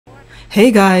Hey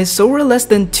guys, so we're less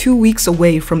than 2 weeks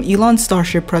away from Elon's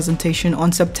Starship presentation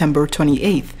on September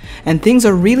 28th, and things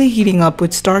are really heating up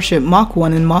with Starship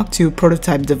Mk1 and Mk2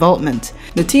 prototype development.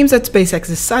 The teams at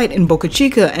SpaceX's site in Boca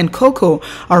Chica and Coco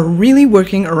are really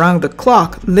working around the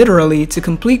clock, literally, to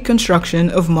complete construction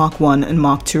of Mk1 and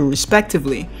Mk2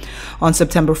 respectively. On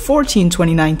September 14,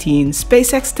 2019,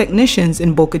 SpaceX technicians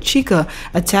in Boca Chica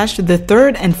attached the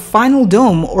third and final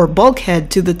dome or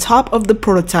bulkhead to the top of the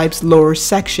prototype's lower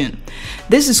section.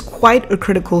 This is quite a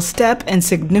critical step and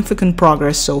significant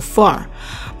progress so far.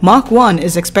 Mk1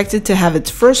 is expected to have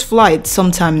its first flight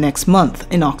sometime next month,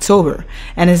 in October,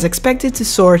 and is expected to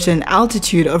soar to an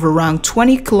altitude of around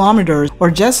 20 kilometers or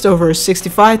just over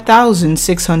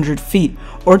 65,600 feet,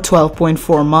 or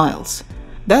 12.4 miles.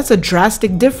 That's a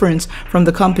drastic difference from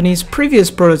the company's previous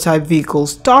prototype vehicle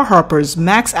STARHOPPER's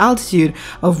max altitude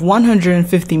of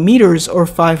 150 meters or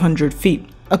 500 feet.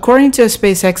 According to a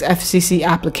SpaceX FCC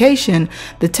application,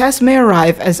 the test may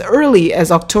arrive as early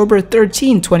as October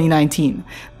 13, 2019.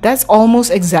 That's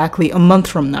almost exactly a month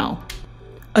from now.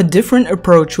 A different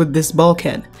approach with this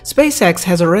bulkhead. SpaceX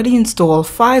has already installed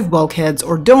 5 bulkheads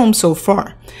or domes so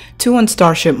far, 2 on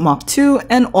Starship Mk2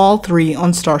 and all 3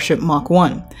 on Starship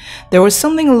Mk1. There was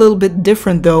something a little bit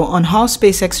different though on how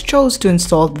SpaceX chose to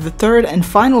install the third and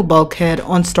final bulkhead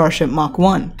on Starship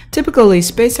Mk1. Typically,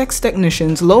 SpaceX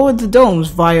technicians lowered the domes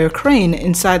via a crane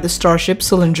inside the Starship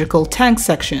cylindrical tank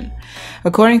section.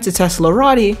 According to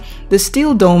Teslarati, the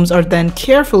steel domes are then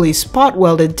carefully spot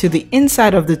welded to the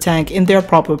inside of the tank in their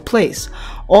proper place,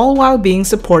 all while being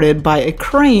supported by a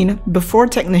crane before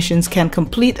technicians can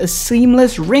complete a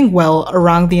seamless ring weld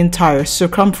around the entire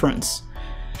circumference.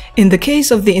 In the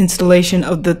case of the installation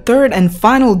of the third and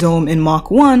final dome in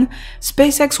Mk1,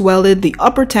 SpaceX welded the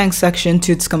upper tank section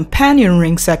to its companion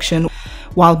ring section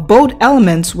while both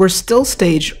elements were still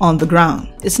staged on the ground.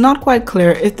 It's not quite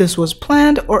clear if this was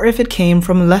planned or if it came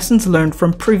from lessons learned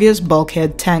from previous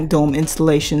bulkhead tank dome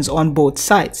installations on both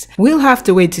sites. We'll have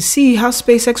to wait to see how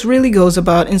SpaceX really goes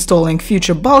about installing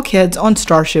future bulkheads on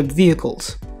Starship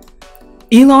vehicles.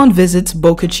 Elon visits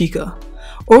Boca Chica.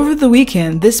 Over the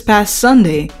weekend, this past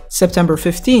Sunday, September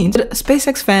 15th,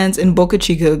 SpaceX fans in Boca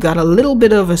Chica got a little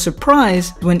bit of a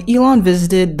surprise when Elon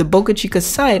visited the Boca Chica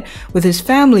site with his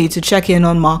family to check in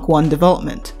on Mk1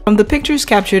 development. From the pictures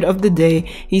captured of the day,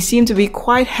 he seemed to be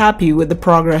quite happy with the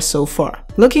progress so far.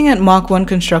 Looking at Mk1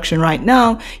 construction right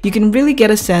now, you can really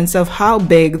get a sense of how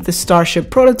big the Starship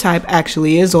prototype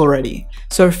actually is already.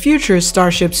 So a future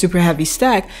Starship Super Heavy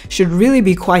stack should really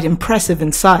be quite impressive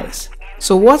in size.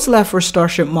 So what's left for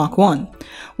Starship Mk1?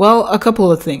 Well, a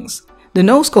couple of things. The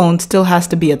nose cone still has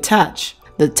to be attached.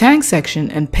 The tank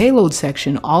section and payload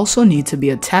section also need to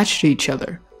be attached to each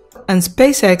other. And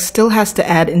SpaceX still has to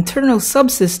add internal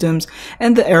subsystems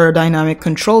and the aerodynamic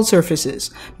control surfaces,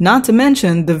 not to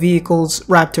mention the vehicle's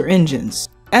Raptor engines.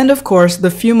 And of course, the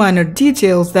few minor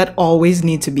details that always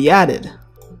need to be added.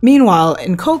 Meanwhile,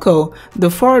 in Coco, the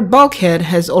forward bulkhead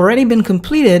has already been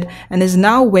completed and is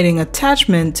now awaiting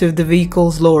attachment to the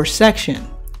vehicle's lower section.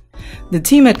 The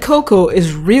team at Coco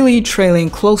is really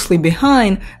trailing closely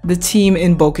behind the team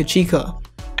in Boca Chica.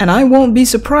 And I won't be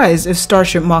surprised if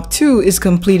Starship Mk2 is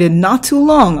completed not too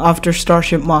long after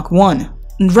Starship Mk1.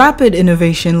 Rapid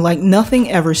innovation like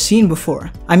nothing ever seen before.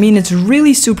 I mean, it's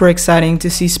really super exciting to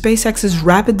see SpaceX's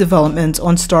rapid development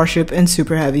on Starship and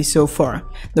Super Heavy so far.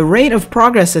 The rate of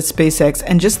progress at SpaceX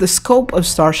and just the scope of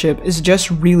Starship is just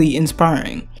really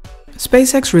inspiring.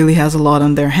 SpaceX really has a lot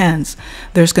on their hands.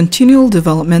 There's continual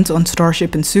development on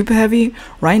Starship and Super Heavy.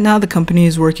 Right now the company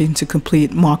is working to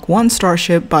complete Mk1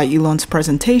 Starship by Elon's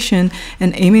presentation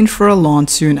and aiming for a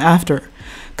launch soon after.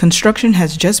 Construction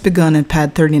has just begun at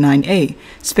Pad 39A.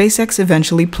 SpaceX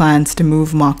eventually plans to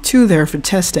move Mk2 there for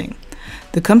testing.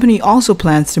 The company also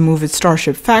plans to move its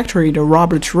Starship factory to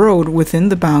Roberts Road within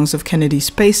the bounds of Kennedy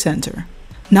Space Center.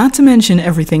 Not to mention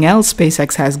everything else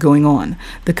SpaceX has going on.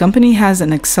 The company has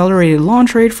an accelerated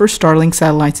launch rate for Starlink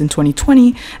satellites in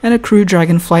 2020 and a Crew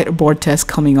Dragon flight abort test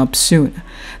coming up soon.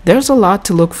 There's a lot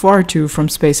to look forward to from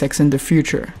SpaceX in the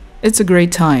future. It's a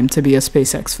great time to be a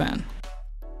SpaceX fan.